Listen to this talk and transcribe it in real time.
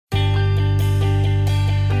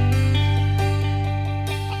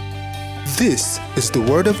This is the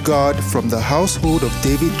Word of God from the Household of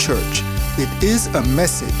David Church. It is a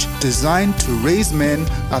message designed to raise men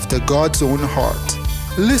after God's own heart.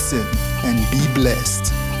 Listen and be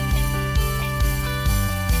blessed.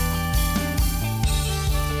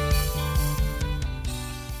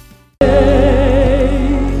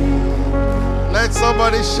 Let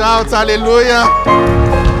somebody shout hallelujah.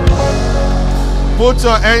 Put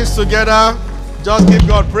your hands together. Just give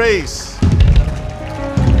God praise.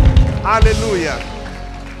 Hallelujah.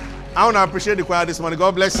 I want to appreciate the choir this morning.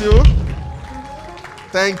 God bless you.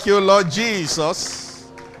 Thank you, Lord Jesus.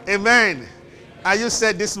 Amen. Are you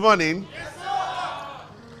set this morning? Yes, sir.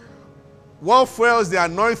 What fuels the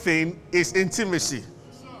anointing is intimacy.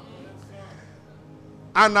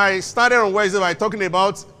 And I started on Wednesday by talking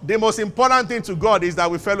about the most important thing to God is that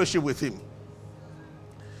we fellowship with Him.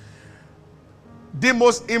 The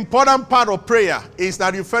most important part of prayer is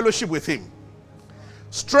that you fellowship with Him.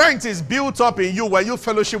 Strength is built up in you when you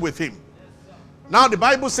fellowship with Him. Now the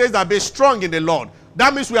Bible says that be strong in the Lord.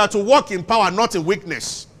 That means we are to walk in power, not in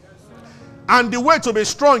weakness. And the way to be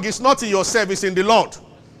strong is not in yourself, it's in the Lord.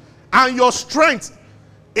 And your strength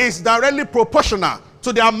is directly proportional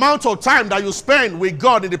to the amount of time that you spend with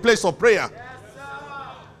God in the place of prayer.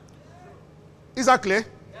 Is that clear?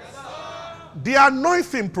 The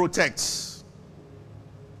anointing protects.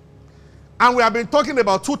 And we have been talking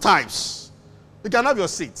about two types. You can have your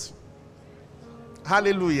seat.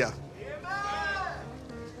 Hallelujah.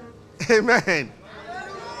 Amen. Amen.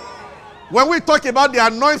 When we talk about the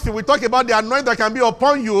anointing, we talk about the anointing that can be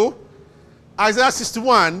upon you, Isaiah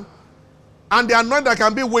 61, and the anointing that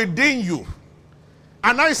can be within you.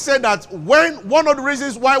 And I said that one of the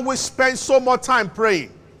reasons why we spend so much time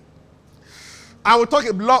praying, I will talk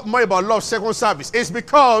a lot more about love second service, is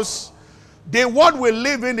because the world we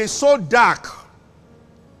live in is so dark.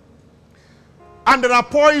 And there are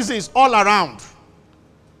poisons all around.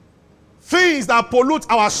 Things that pollute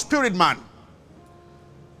our spirit man.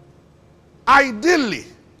 Ideally,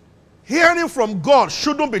 hearing from God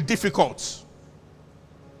shouldn't be difficult.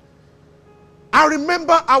 I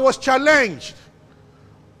remember I was challenged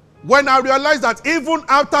when I realized that even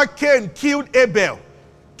after Cain killed Abel,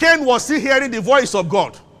 Cain was still hearing the voice of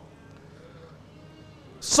God.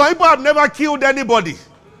 Some people have never killed anybody.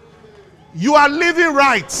 You are living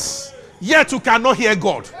right, yet you cannot hear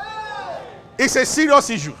God. It's a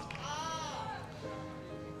serious issue.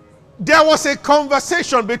 There was a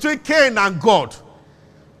conversation between Cain and God.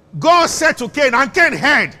 God said to Cain, and Cain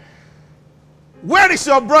heard, "Where is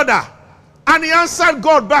your brother?" And he answered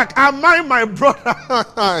God back, "Am I my brother?"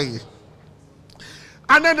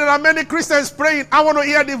 And then there are many Christians praying, "I want to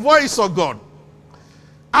hear the voice of God.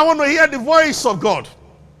 I want to hear the voice of God."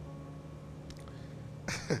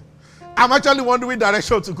 I'm actually wondering which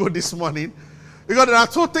direction to go this morning, because there are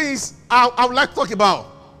two things I would like to talk about.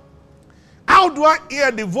 How do I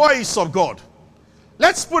hear the voice of God?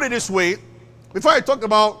 Let's put it this way. Before I talk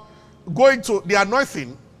about going to the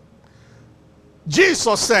anointing,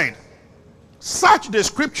 Jesus said, "Search the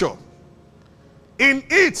scripture. In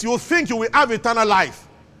it you think you will have eternal life,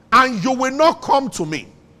 and you will not come to me."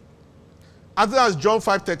 I think that's John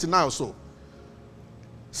 5:39 or so.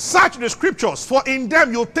 Search the scriptures, for in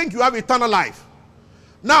them you think you have eternal life.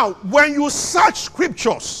 Now, when you search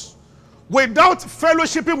scriptures without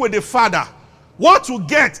fellowshipping with the Father, what you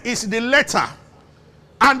get is the letter.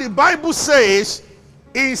 And the Bible says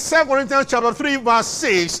in 2 Corinthians chapter 3 verse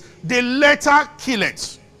 6, the letter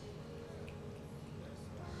killeth.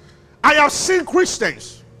 I have seen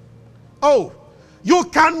Christians. Oh, you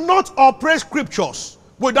cannot operate scriptures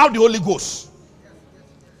without the Holy Ghost.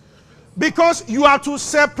 Because you have to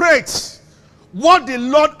separate what the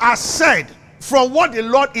Lord has said from what the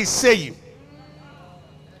Lord is saying.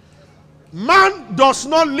 Man does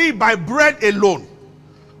not live by bread alone,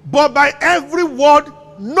 but by every word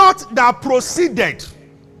not that proceeded.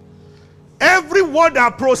 Every word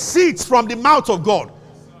that proceeds from the mouth of God.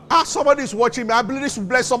 Somebody is watching me. I believe this will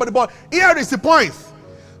bless somebody. But here is the point.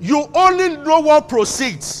 You only know what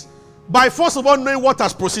proceeds by first of all knowing what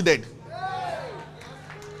has proceeded.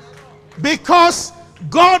 Because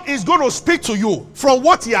God is going to speak to you from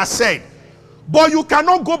what He has said. But you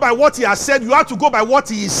cannot go by what He has said. You have to go by what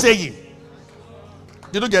He is saying.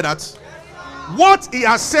 Did you get that? What He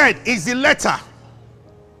has said is the letter.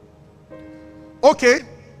 Okay.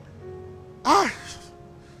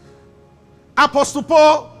 Apostle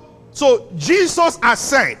Paul. So Jesus has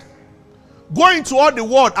said, go into all the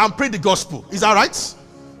world and preach the gospel. Is that right?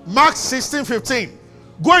 Mark 16:15.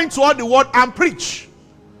 Go into all the world and preach.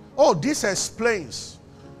 Oh, this explains.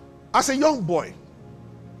 As a young boy,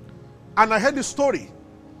 and I heard the story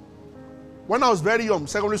when I was very young,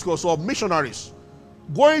 secondary school, saw missionaries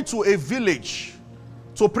going to a village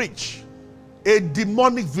to preach, a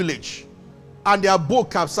demonic village, and their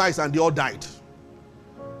boat capsized and they all died.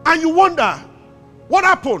 And you wonder, what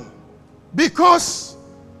happened? Because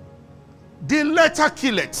the letter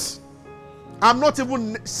killeth. I'm not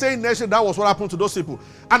even saying necessarily that was what happened to those people.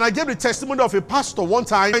 And I gave the testimony of a pastor one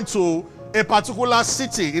time went to a particular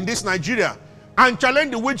city in this Nigeria and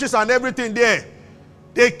challenged the witches and everything there.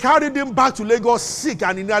 They carried him back to Lagos sick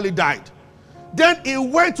and he nearly died. Then he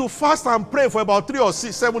went to fast and pray for about 3 or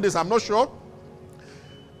 7 days, I'm not sure.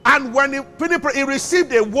 And when he finished praying, he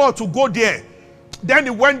received a word to go there. Then he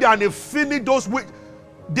went there and he finished those witches.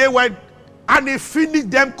 And he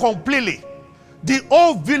finished them completely. The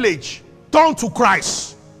whole village turned to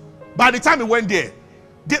Christ. By the time he went there,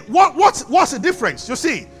 what's the difference? You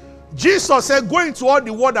see, Jesus said, go into all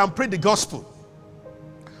the world and preach the gospel.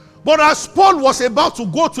 But as Paul was about to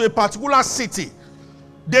go to a particular city,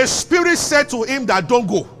 the Spirit said to him that don't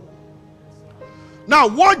go. Now,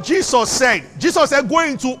 what Jesus said go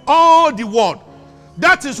into all the world.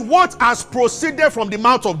 That is what has proceeded from the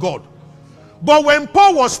mouth of God. But when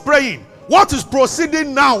Paul was praying, what is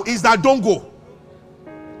proceeding now is that don't go.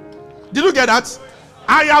 Did you get that?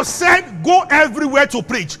 I have said go everywhere to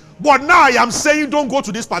preach, but now I am saying don't go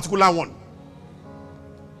to this particular one.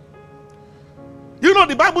 You know,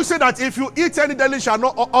 the Bible said that if you eat any deadly shall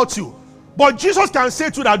not hurt you. But Jesus can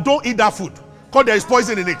say to you that don't eat that food because there is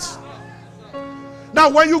poison in it. Now,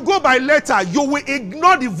 when you go by letter, you will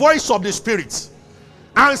ignore the voice of the Spirit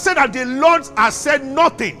and say that the Lord has said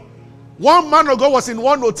nothing. One man of God was in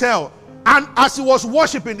one hotel, and as he was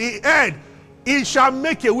worshiping, he heard, he shall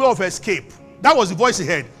make a way of escape. That was the voice he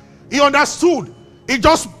heard. He understood. He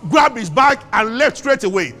just grabbed his bag and left straight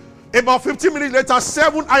away. About 15 minutes later,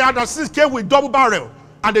 7 hired assassins came with double barrel,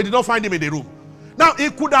 and they did not find him in the room. Now, he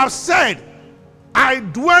could have said, I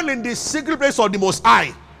dwell in the secret place of the Most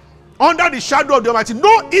High, under the shadow of the Almighty.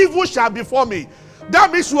 No evil shall befall me.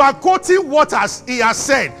 That means you are quoting what he has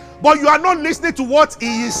said, but you are not listening to what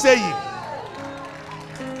he is saying.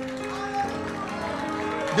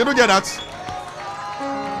 Did you get that?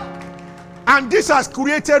 And this has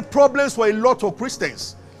created problems for a lot of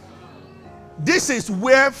Christians. This is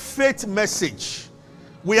where faith message,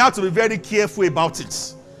 we have to be very careful about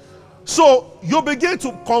it. So you begin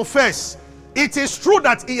to confess. It is true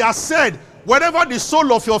that he has said, wherever the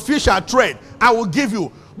sole of your feet shall tread, I will give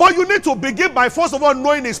you. But you need to begin by first of all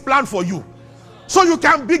knowing his plan for you. So you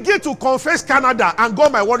can begin to confess Canada and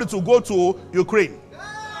God might want you to go to Ukraine.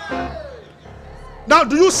 Now,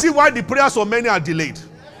 do you see why the prayers of many are delayed?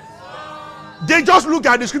 They just look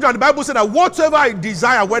at the scripture and the Bible said that whatever I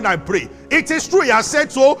desire when I pray. It is true, he has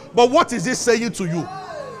said so, but what is he saying to you?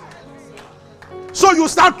 So you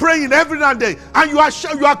start praying every now and then,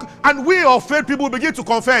 and and we of faith people begin to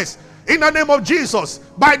confess in the name of Jesus.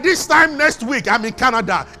 By this time next week, I'm in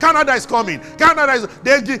Canada. Canada is coming.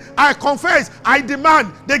 I confess, I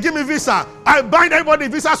demand, they give me visa. I bind everybody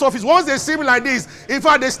in visa's office. Once they see me like this, in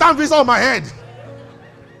fact, they stamp visa on my head.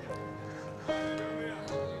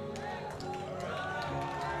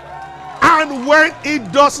 And when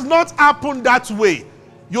it does not happen that way,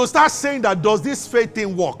 you start saying that, does this faith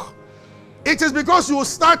thing work? It is because you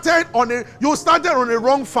started on a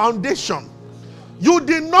wrong foundation. You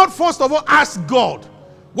did not first of all ask God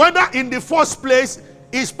whether in the first place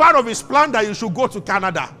it's part of his plan that you should go to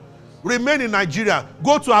Canada, remain in Nigeria,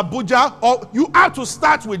 go to Abuja, or you have to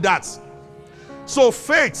start with that. So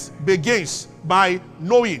faith begins by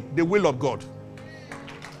knowing the will of God.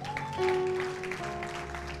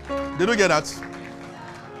 Did you get that?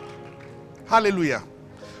 Hallelujah.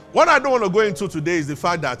 What I don't want to go into today is the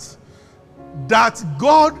fact that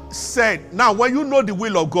God said, now when you know the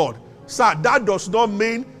will of God, sir, that does not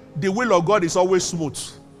mean the will of God is always smooth.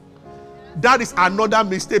 That is another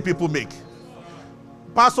mistake people make.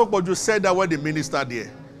 Pastor Koju said that when they ministered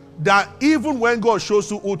there, that even when God shows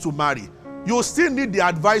you who to marry, you still need the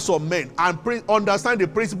advice of men and understand the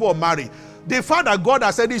principle of marriage. The fact that God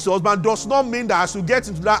has said this to your husband does not mean that as you get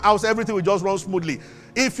into that house, everything will just run smoothly.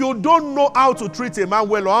 If you don't know how to treat a man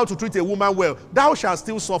well or how to treat a woman well, thou shalt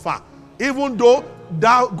still suffer, even though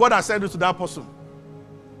God has said it to that person.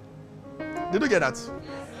 Did you get that?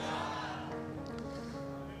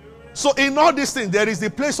 So in all these things, there is the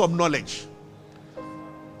place of knowledge.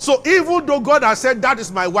 So even though God has said that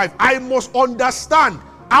is my wife, I must understand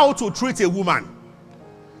how to treat a woman.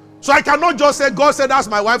 So I cannot just say, God said that's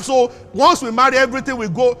my wife, so once we marry, everything will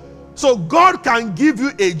go. So God can give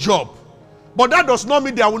you a job, but that does not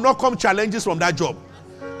mean there will not come challenges from that job.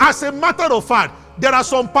 As a matter of fact, there are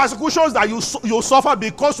some persecutions that you suffer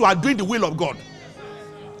because you are doing the will of God.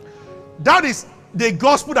 That is the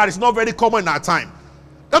gospel that is not very common in our time.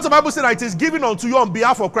 That's the Bible says that it is given unto you on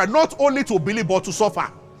behalf of Christ, not only to believe but to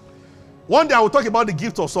suffer. One day I will talk about the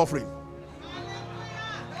gift of suffering.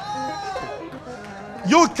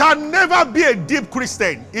 You can never be a deep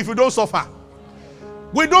Christian if you don't suffer.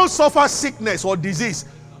 We don't suffer sickness or disease,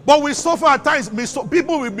 but we suffer at times.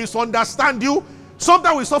 People will misunderstand you.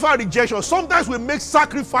 Sometimes we suffer rejection. Sometimes we make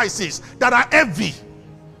sacrifices that are heavy.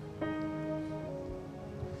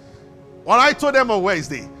 Well, I told them on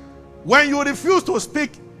Wednesday, when you refuse to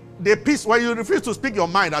speak the peace, when you refuse to speak your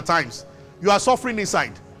mind at times, you are suffering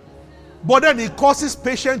inside. But then it causes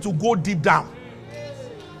patience to go deep down.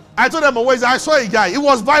 I told them on Wednesday, I saw a guy, he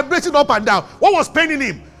was vibrating up and down. What was paining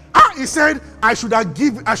him? He said, I should have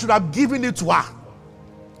given it to her.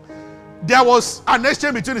 There was an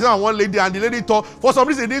exchange between him and one lady, and the lady talked. For some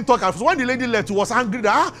reason, he didn't talk. So when the lady left, he was angry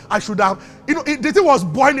that I should have. The thing was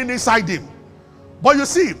boiling inside him. But you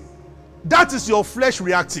see, that is your flesh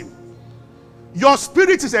reacting. Your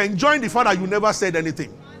spirit is enjoying the fact that you never said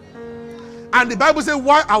anything. And the Bible says,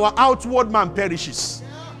 why our outward man perishes,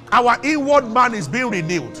 our inward man is being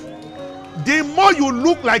renewed. The more you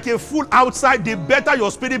look like a fool outside, the better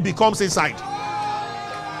your spirit becomes inside.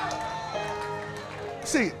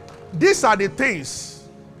 See, these are the things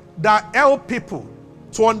that help people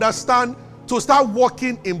to understand, to start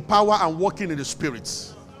walking in power and walking in the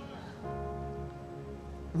Spirit.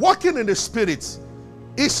 Walking in the Spirit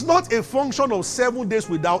is not a function of 7 days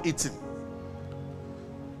without eating.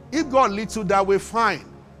 If God leads you that way, fine.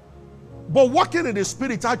 But walking in the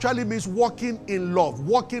Spirit actually means walking in love,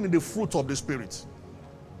 walking in the fruit of the Spirit.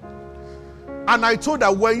 And I told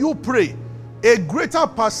that when you pray, a greater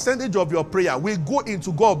percentage of your prayer will go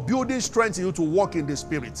into God building strength in you to walk in the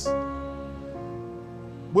Spirit.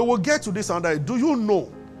 We will get to this another day. Do you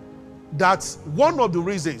know that one of the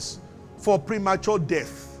reasons for premature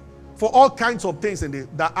death, for all kinds of things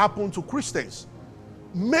that happen to Christians,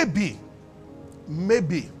 maybe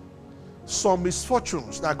some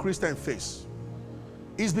misfortunes that Christians face,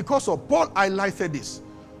 is because of, Paul highlighted this.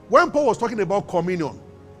 When Paul was talking about communion,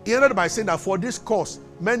 he ended by saying that for this cause,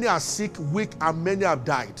 many are sick, weak, and many have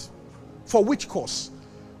died. For which cause?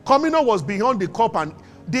 Communion was beyond the cup, and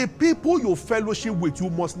the people you fellowship with, you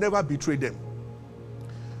must never betray them.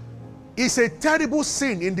 It's a terrible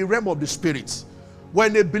sin in the realm of the Spirit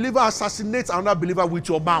when a believer assassinates another believer with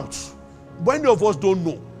your mouth. Many of us don't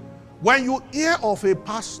know. When you hear of a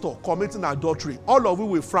pastor committing adultery, all of you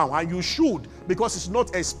will frown, and you should, because it's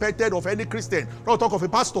not expected of any Christian. Don't talk of a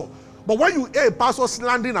pastor. But when you hear a pastor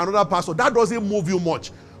slandering another pastor, that doesn't move you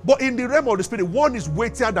much. But in the realm of the Spirit, one is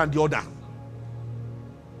weightier than the other.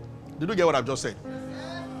 Did you get what I've just said?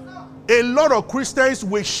 A lot of Christians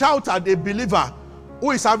will shout at a believer who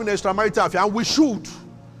is having extramarital affair, and we should.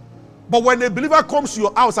 But when a believer comes to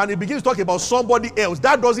your house and he begins talking about somebody else,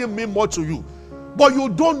 that doesn't mean much to you. But you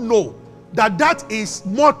don't know that that is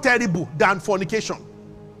more terrible than fornication.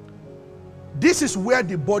 This is where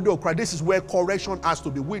the body of Christ, this is where correction has to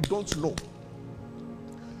be. We don't know.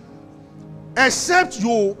 Except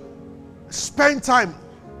you spend time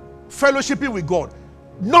fellowshipping with God,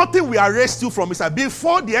 nothing will arrest you from his side.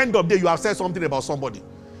 Before the end of the day, you have said something about somebody.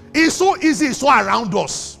 It's so easy, it's so around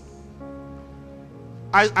us.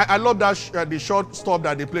 I love that the short stuff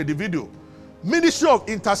that they played, the video. Ministry of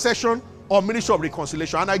intercession or ministry of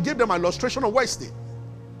reconciliation. And I gave them an illustration on Wednesday.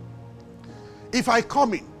 If I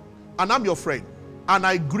come in and I'm your friend, and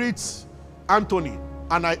I greet Anthony,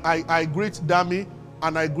 and I greet Dami,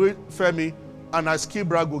 and I greet Femi, and I skip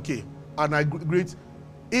Bragoke, and I greet,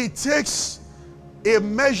 it takes a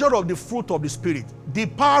measure of the fruit of the Spirit, the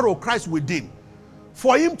power of Christ within,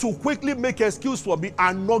 for him to quickly make excuse for me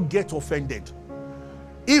and not get offended.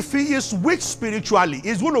 If he is weak spiritually,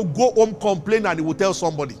 he's going to go home, complain, and he will tell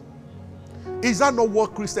somebody. Is that not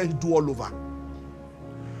what Christians do all over?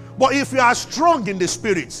 But if you are strong in the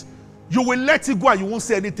Spirit, you will let it go and you won't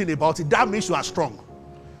say anything about it. That means you are strong.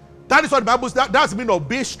 That is what the Bible says. That's the meaning of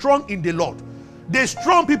being strong in the Lord. The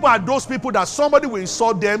strong people are those people that somebody will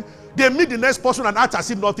insult them, they meet the next person and act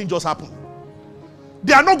as if nothing just happened.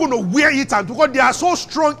 They are not going to wear it, and because they are so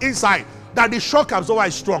strong inside that the shock absorber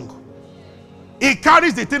is strong. It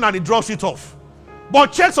carries the thing and it drops it off.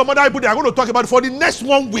 But check some other people, they are going to talk about it for the next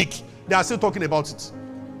 1 week. They are still talking about it.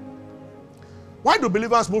 Why do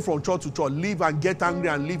believers move from church to church, leave and get angry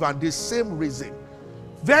and leave? And the same reason.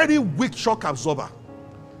 Very weak shock absorber.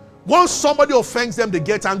 Once somebody offends them, they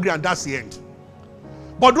get angry and that's the end.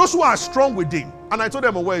 But those who are strong within, and I told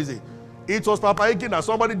them on Wednesday, it was Papa Aiken that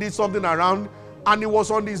somebody did something around and he was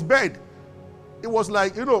on his bed. It was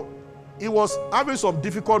like, he was having some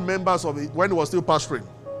difficult members of it when he was still pastoring.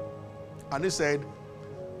 And he said,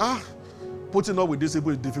 putting up with these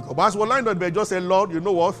people is difficult. But as we're lying on bed, just say, Lord, you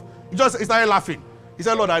know what? He started laughing. He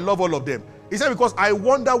said, Lord, I love all of them. He said, because I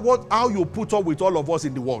wonder how you put up with all of us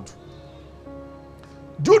in the world.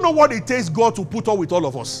 Do you know what it takes God to put up with all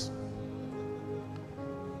of us?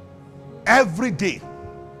 Every day.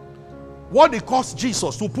 What it cost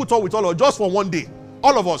Jesus to put up with all of us just for one day.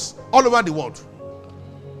 All of us, all over the world.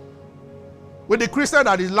 With the Christian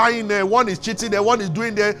that is lying there, one is cheating there, one is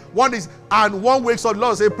doing there, and one wakes up, the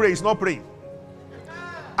Lord say, pray, he's not praying.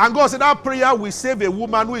 And God said that prayer will save a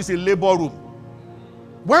woman who is in labor room.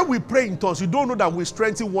 When we pray in tongues, you don't know that we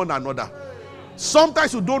strengthen one another.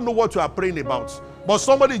 Sometimes you don't know what you are praying about. But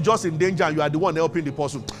somebody is just in danger and you are the one helping the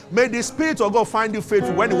person. May the Spirit of God find you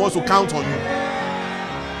faithful when he wants to count on you.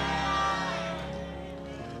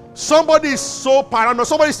 Somebody is so paranoid,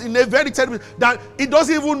 somebody is in a very terrible that he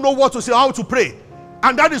doesn't even know what to say, how to pray.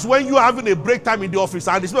 And that is when you are having a break time in the office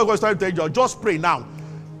and the Spirit of God is trying to tell you, just pray now.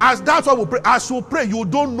 As that's why we pray. As you pray, you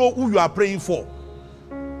don't know who you are praying for.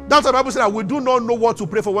 That's why the Bible says that we do not know what to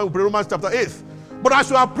pray for when we pray. Romans chapter 8. But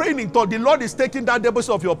as you are praying in thought, the Lord is taking that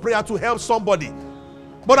deposit of your prayer to help somebody.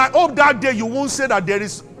 But I hope that day you won't say that there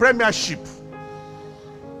is premiership.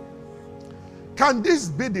 Can this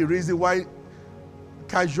be the reason why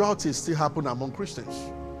casualties still happen among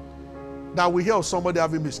Christians? That we help somebody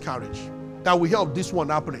having miscarriage. That we help this one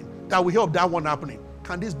happening. That we help that one happening.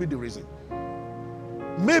 Can this be the reason?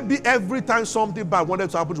 Maybe every time something bad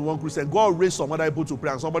wanted to happen to one Christian, God raised some other people to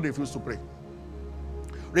pray and somebody refused to pray.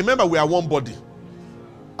 Remember, we are one body.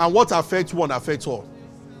 And what affects one affects all.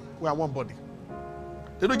 We are one body.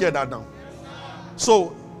 Did you get that now?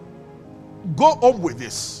 So, go on with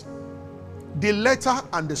this. The letter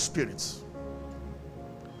and the spirit.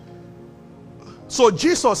 So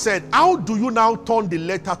Jesus said, how do you now turn the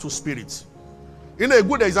letter to spirit? You know, a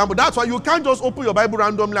good example. That's why you can't just open your Bible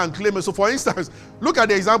randomly and claim it. So for instance, look at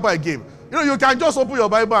the example I gave. You know, you can just open your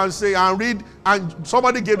Bible and say and read, and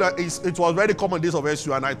somebody gave that. It was very common days of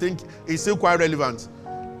SU, and I think it's still quite relevant.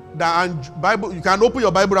 And Bible, you can open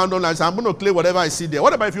your Bible randomly and say, I'm going to claim whatever I see there.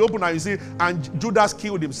 What about if you open and you see, and Judas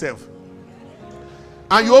killed himself?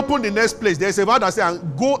 And you open the next place, there's a verse that says,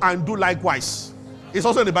 go and do likewise. It's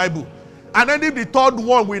also in the Bible. And then if the third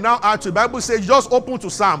one we now add to the Bible says, just open to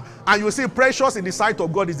Psalm, and you see precious in the sight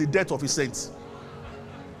of God is the death of his saints.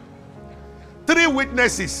 3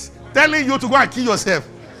 witnesses telling you to go and kill yourself.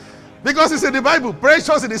 Because it's in the Bible.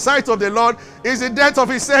 Precious in the sight of the Lord is the death of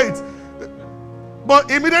his saints. But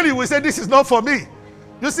immediately we say, this is not for me.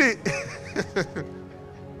 You see,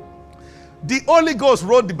 the Holy Ghost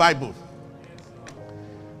wrote the Bible.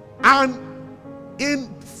 And in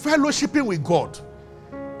fellowshipping with God,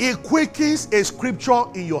 it quickens a scripture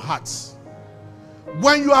in your hearts.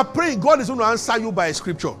 When you are praying, God is going to answer you by a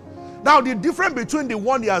scripture. Now, the difference between the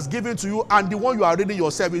one he has given to you and the one you are reading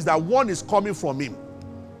yourself is that one is coming from him.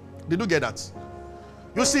 Did you get that?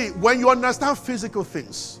 You see, when you understand physical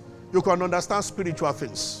things, you can understand spiritual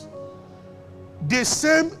things. The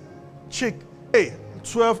same chick,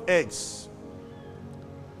 12 eggs.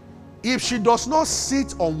 If she does not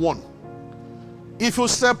sit on one, if you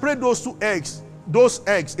separate those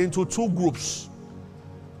eggs into 2 groups,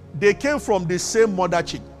 they came from the same mother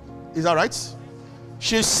chick. Is that right?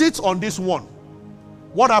 She sits on this one.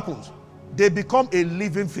 What happens? They become a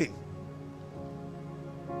living thing.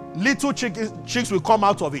 Little chicks will come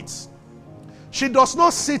out of it. She does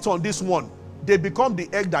not sit on this one. They become the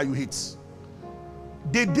egg that you eat.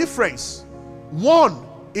 The difference, one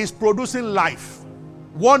is producing life.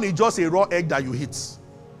 One is just a raw egg that you eat.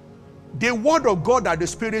 The word of God that the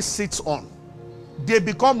Spirit sits on, they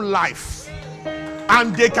become life.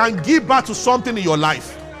 And they can give birth to something in your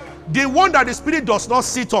life. The one that the Spirit does not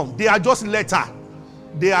sit on, they are just letter.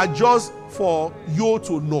 They are just for you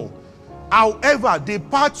to know. However, the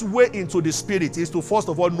pathway into the Spirit is to first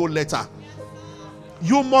of all know letter.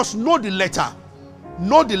 You must know the letter.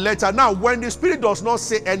 Know the letter. Now, when the Spirit does not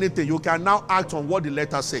say anything, you can now act on what the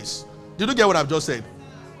letter says. Did you get what I've just said?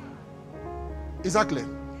 Exactly.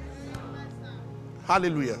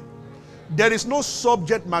 Hallelujah. There is no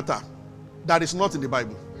subject matter that is not in the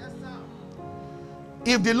Bible.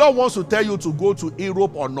 If the Lord wants to tell you to go to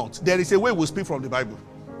Europe or not, there is a way we speak from the Bible.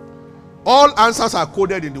 All answers are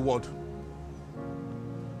coded in the word.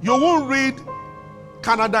 You won't read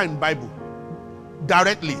Canada in the Bible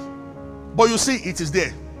directly, but you see it is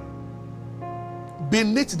there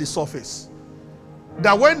beneath the surface,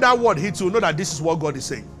 that when that word hits you, know that this is what God is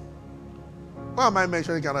saying. Why am I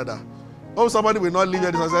mentioning Canada? Oh, somebody will not leave here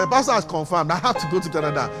and say, Pastor has confirmed I have to go to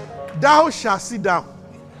Canada. Thou shalt sit down.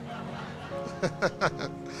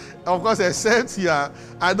 Of course, except here,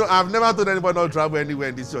 I've never told anybody not to travel anywhere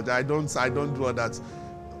in this church. I don't do all that.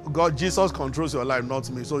 God, Jesus controls your life, not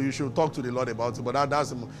me. So you should talk to the Lord about it. But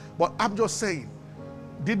but I'm just saying,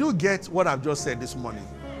 did you get what I've just said this morning?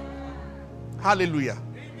 Hallelujah.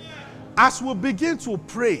 As we begin to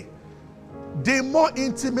pray, the more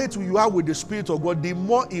intimate you are with the Spirit of God, the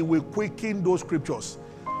more He will quicken those scriptures.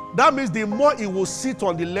 That means the more He will sit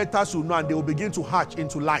on the letters you know, and they will begin to hatch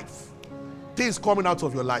into life. Things coming out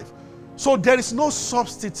of your life. So there is no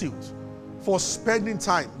substitute for spending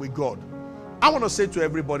time with God. I want to say to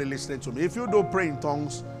everybody listening to me, if you don't pray in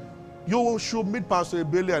tongues, you should meet Pastor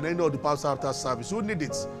Ebele and any of the pastors after service. You need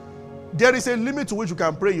it. There is a limit to which you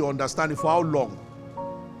can pray, you understand it, for how long.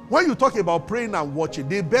 When you talk about praying and watching,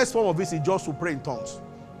 the best form of it is just to pray in tongues.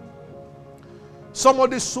 Some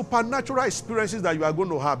of the supernatural experiences that you are going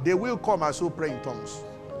to have, they will come as you pray in tongues.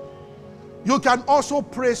 You can also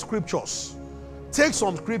pray scriptures. Take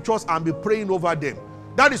some scriptures and be praying over them.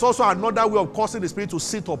 That is also another way of causing the Spirit to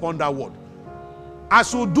sit upon that word.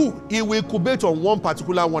 As you do, He will incubate on one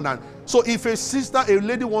particular one. And so if a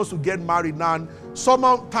lady wants to get married now, and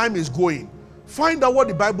somehow time is going, find out what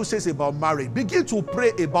the Bible says about marriage. Begin to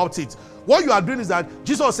pray about it. What you are doing is that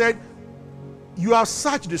Jesus said, you have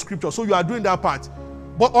searched the scripture, so you are doing that part.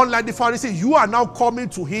 But unlike the Pharisees, you are now coming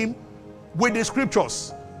to Him with the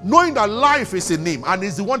scriptures, knowing that life is in Him, and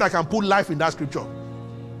He's the one that can put life in that scripture.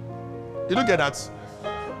 Did you get that?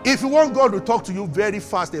 If you want God to talk to you very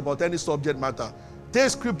fast about any subject matter, take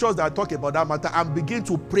scriptures that talk about that matter and begin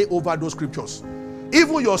to pray over those scriptures.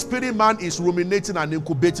 Even your spirit man is ruminating and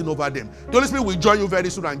incubating over them. The Holy Spirit will join you very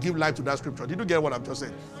soon and give life to that scripture. Did you get what I'm just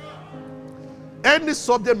saying? Any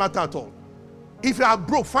subject matter at all. If you are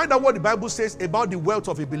broke, find out what the Bible says about the wealth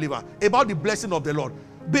of a believer, about the blessing of the Lord.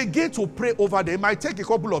 Begin to pray over them. It might take a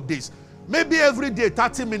couple of days. Maybe every day,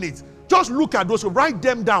 30 minutes. Just look at those. Write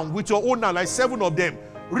them down with your own hand, like 7 of them.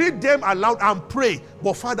 Read them aloud and pray.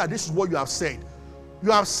 But Father, this is what you have said.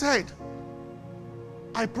 You have said,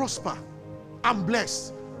 I prosper. I'm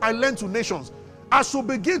blessed. I lend to nations. As you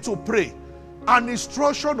begin to pray, an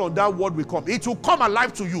instruction on that word will come. It will come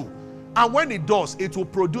alive to you. And when it does, it will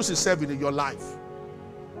produce itself in your life.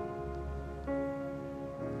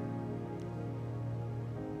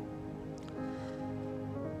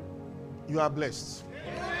 You are blessed.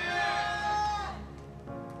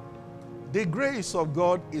 The grace of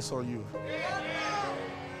God is on you.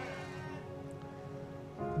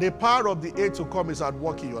 The power of the age to come is at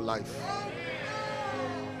work in your life.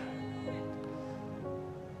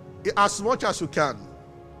 As much as you can,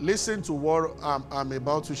 listen to what I'm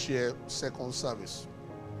about to share second service.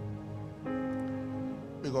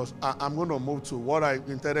 Because I'm going to move to what I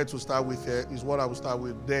intended to start with here is what I will start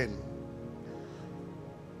with then.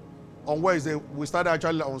 On Wednesday, we started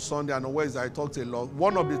actually on Sunday, and on Wednesday I talked a lot.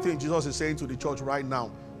 One of the things Jesus is saying to the church right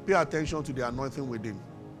now, pay attention to the anointing within.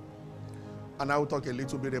 And I will talk a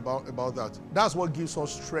little bit about that. That's what gives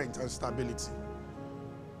us strength and stability.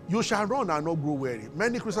 You shall run and not grow weary.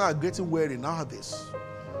 Many Christians are getting weary nowadays.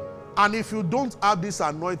 And if you don't have this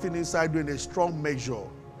anointing inside you in a strong measure,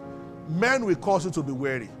 men will cause you to be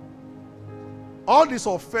weary. All these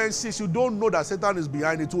offenses, you don't know that Satan is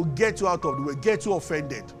behind it, will get you out of the way, get you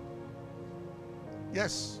offended.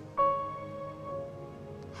 Yes.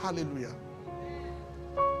 Hallelujah.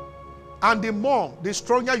 And the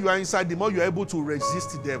stronger you are inside, the more you are able to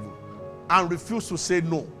resist the devil and refuse to say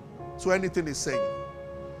no to anything he's saying.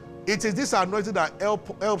 It is this anointing that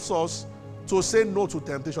helps us to say no to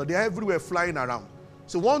temptation. They are everywhere flying around.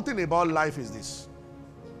 So one thing about life is this.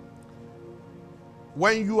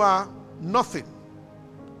 When you are nothing,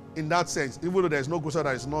 in that sense, even though there is no Christian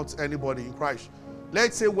that is not anybody in Christ,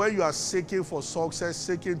 let's say when you are seeking for success,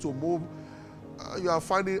 seeking to move, you are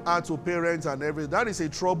finding hard to parents and everything, that is a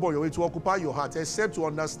trouble on your way to occupy your heart, except to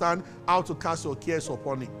understand how to cast your cares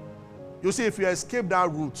upon Him. You see, if you escape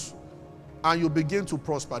that route and you begin to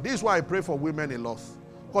prosper, this is why I pray for women a lot,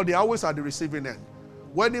 because they always at the receiving end.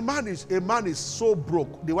 When a man is so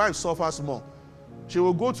broke, the wife suffers more. She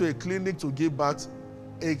will go to a clinic to give birth,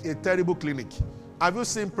 a terrible clinic. Have you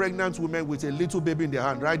seen pregnant women with a little baby in their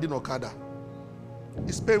hand riding Okada?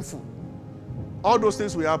 It's painful. All those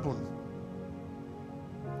things will happen.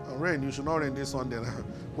 Rain, you should not rain this Sunday.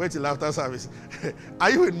 Wait till after service.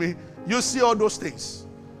 Are you with me? You see all those things.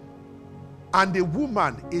 And the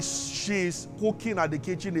woman, she's cooking at the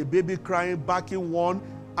kitchen, a baby crying, backing one,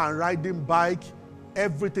 and riding bike.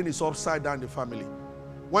 Everything is upside down in the family.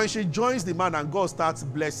 When she joins the man and God starts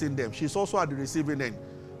blessing them, she's also at the receiving end.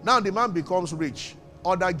 Now the man becomes rich.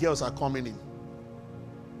 Other girls are coming in.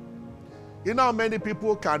 You know how many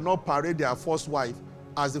people cannot parade their first wife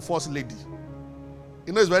as the first lady?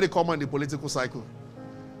 You know, it's very common in the political cycle.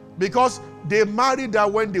 Because they married her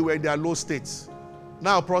when they were in their low states.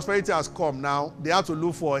 Now prosperity has come. Now they have to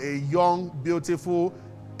look for a young, beautiful,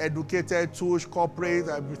 educated, tush, corporate,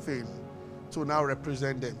 everything to now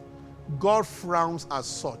represent them. God frowns as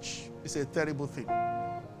such. It's a terrible thing.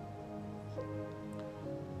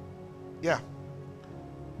 Yeah.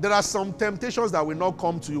 There are some temptations that will not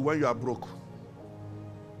come to you when you are broke.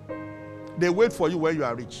 They wait for you when you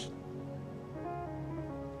are rich.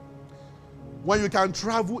 When you can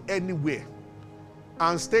travel anywhere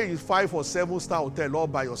and stay in 5 or 7-star hotel all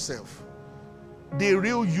by yourself, the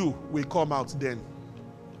real you will come out then.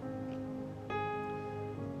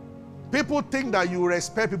 People think that you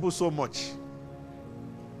respect people so much.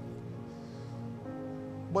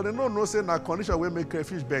 But they don't know saying that condition will make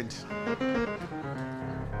crayfish bend.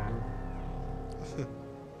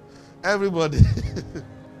 Everybody.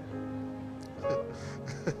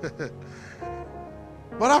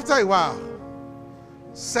 But after a while,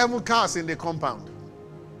 7 cars in the compound.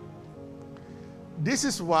 This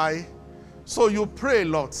is why, so you pray a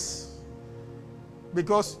lot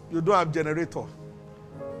because you don't have generator.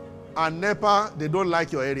 And NEPA, they don't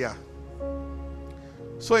like your area.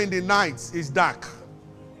 So in the night, it's dark.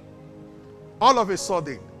 All of a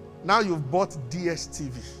sudden, now you've bought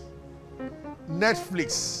DSTV,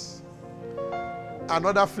 Netflix, and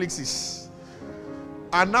other flixes.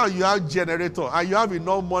 And now you have generator, and you have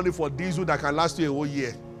enough money for diesel that can last you a whole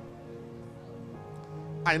year.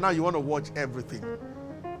 And now you want to watch everything.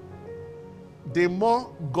 The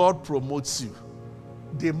more God promotes you,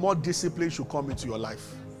 the more discipline should come into your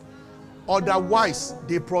life. Otherwise,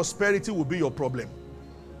 the prosperity will be your problem.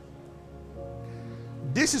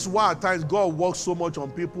 This is why at times God works so much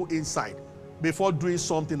on people inside before doing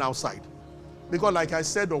something outside. Because like I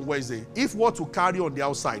said on Wednesday, if what you carry on the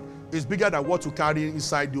outside is bigger than what you carry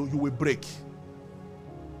inside you, you will break.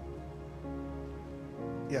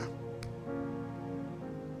 Yeah.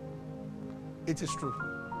 It is true.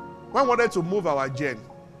 When we wanted to move our gen,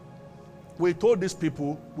 we told these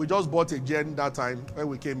people, we just bought a gen that time when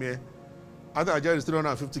we came here. I think our gen is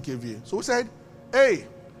 350 kVA. So we said, hey,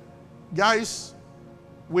 guys,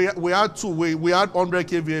 we had two. We had 100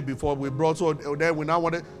 kVA before we brought, so then we now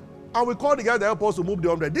wanted, and we called the guy that helped us to move the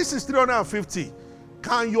 100. This is 350.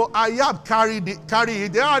 Can your IAB carry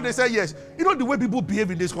it? They said yes. You know the way people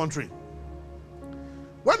behave in this country.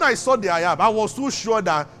 When I saw the IAB, I was too sure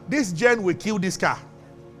that this gen will kill this car.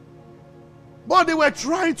 But they were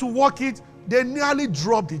trying to work it. They nearly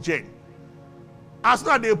dropped the gen. As soon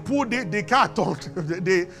as they pulled the car turned.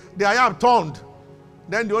 the IAB turned.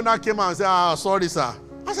 Then the owner came out and said, sorry, sir.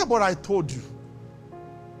 I said, but I told you.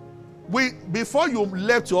 Before you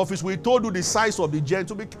left your office, we told you the size of the gen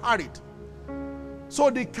to be carried.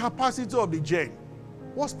 So the capacity of the gen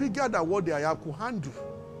was bigger than what the IAB could handle.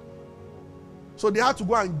 So they had to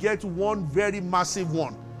go and get one very massive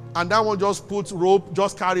one. And that one just put rope,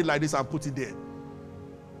 just carry like this and put it there.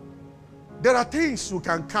 There are things you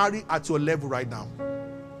can carry at your level right now.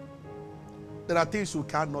 There are things you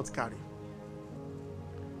cannot carry.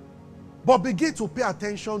 But begin to pay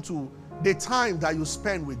attention to the time that you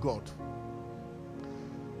spend with God.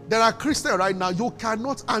 There are Christians right now you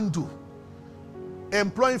cannot undo.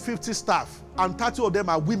 Employing 50 staff and 30 of them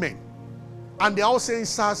are women. And they are all saying,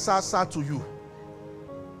 sir, sir, sir to you.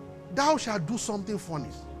 Thou shalt do something funny.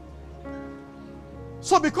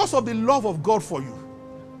 So because of the love of God for you,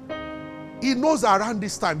 He knows that around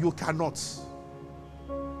this time you cannot.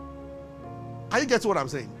 Are you getting what I'm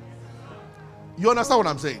saying? You understand what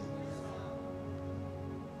I'm saying?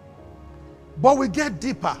 But we get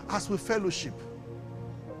deeper as we fellowship.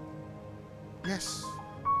 Yes.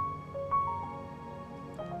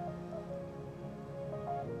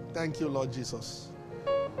 Thank you, Lord Jesus.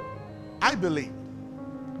 I believe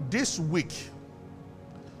this week,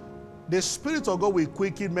 the Spirit of God will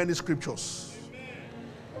quicken many scriptures.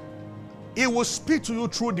 It will speak to you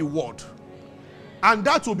through the word. And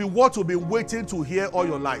that will be what you've been waiting to hear all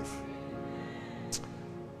your life.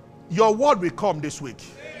 Your word will come this week.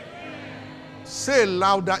 Say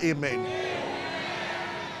louder, amen.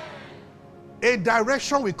 A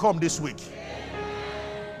direction will come this week.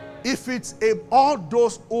 If it's all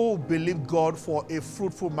those who believe God for a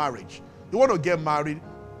fruitful marriage, you want to get married,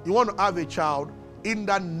 you want to have a child, in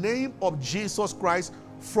the name of Jesus Christ,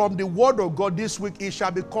 from the word of God this week, it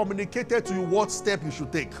shall be communicated to you what step you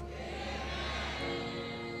should take.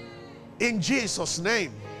 In Jesus'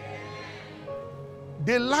 name,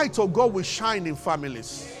 the light of God will shine in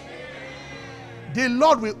families. The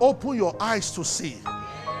Lord will open your eyes to see.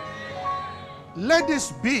 Let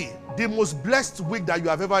this be the most blessed week that you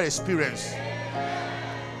have ever experienced.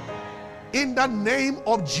 In the name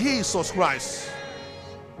of Jesus Christ.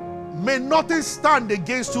 May nothing stand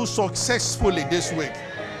against you successfully this week.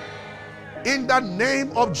 In the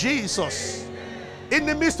name of Jesus. In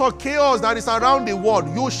the midst of chaos that is around the world,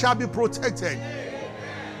 you shall be protected.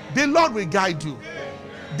 The Lord will guide you.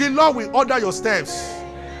 The Lord will order your steps.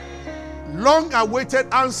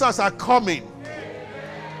 Long-awaited answers are coming.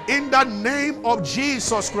 In the name of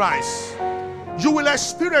Jesus Christ. You will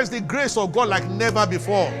experience the grace of God like never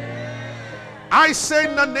before. I say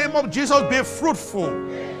in the name of Jesus, be fruitful,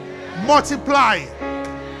 multiply,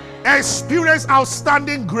 experience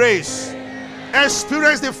outstanding grace,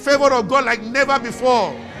 experience the favor of God like never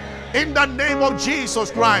before. In the name of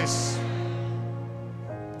Jesus Christ.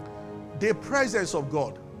 The presence of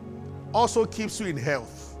God also keeps you in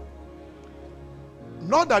health.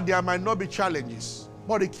 Not that there might not be challenges,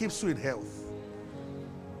 but it keeps you in health.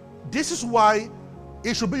 This is why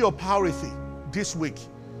it should be your priority this week,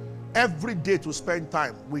 every day, to spend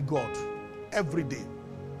time with God. Every day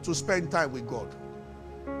to spend time with God.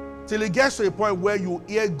 Till it gets to a point where you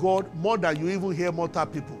hear God more than you even hear mortal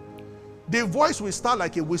people. The voice will start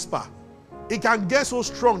like a whisper. It can get so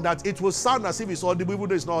strong that it will sound as if it's audible, even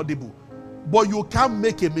though it's not audible. But you can't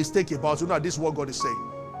make a mistake about it. You know, this is what God is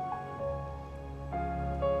saying.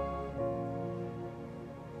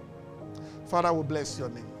 Father, we bless your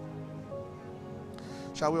name.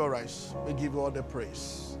 Shall we all rise? We give you all the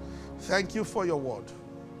praise. Thank you for your word.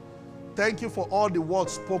 Thank you for all the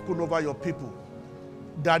words spoken over your people,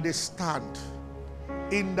 that they stand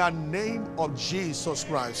in the name of Jesus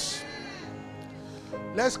Christ.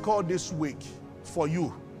 Let's call this week for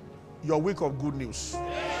you your week of good news.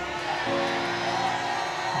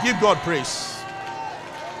 Give God praise.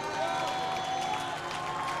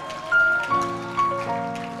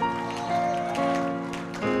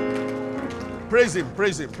 Praise him,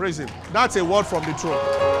 praise him, praise him. That's a word from the throne.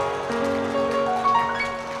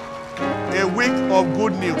 A week of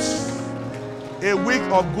good news. A week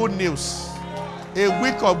of good news. A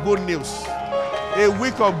week of good news. A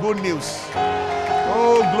week of good news.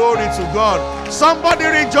 Oh, glory to God. Somebody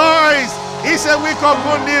rejoice. It's a week of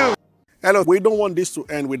good news. Hello, we don't want this to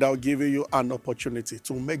end without giving you an opportunity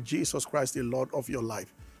to make Jesus Christ the Lord of your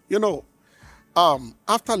life. You know,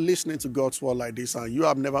 after listening to God's word like this and you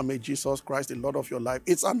have never made Jesus Christ the Lord of your life,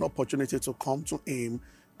 it's an opportunity to come to him,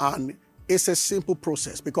 and it's a simple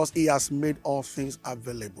process because he has made all things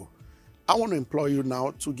available. I want to implore you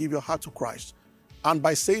now to give your heart to Christ. And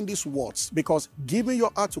by saying these words, because giving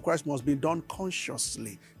your heart to Christ must be done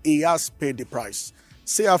consciously. He has paid the price.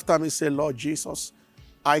 Say after me, say, Lord Jesus,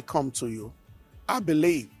 I come to you. I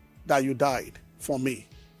believe that you died for me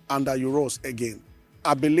and that you rose again.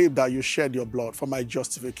 I believe that you shed your blood for my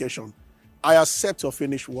justification. I accept your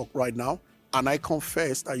finished work right now, and I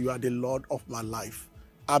confess that you are the Lord of my life.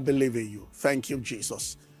 I believe in you. Thank you,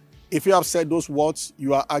 Jesus. If you have said those words,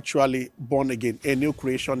 you are actually born again, a new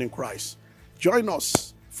creation in Christ. Join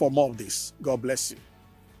us for more of this. God bless you.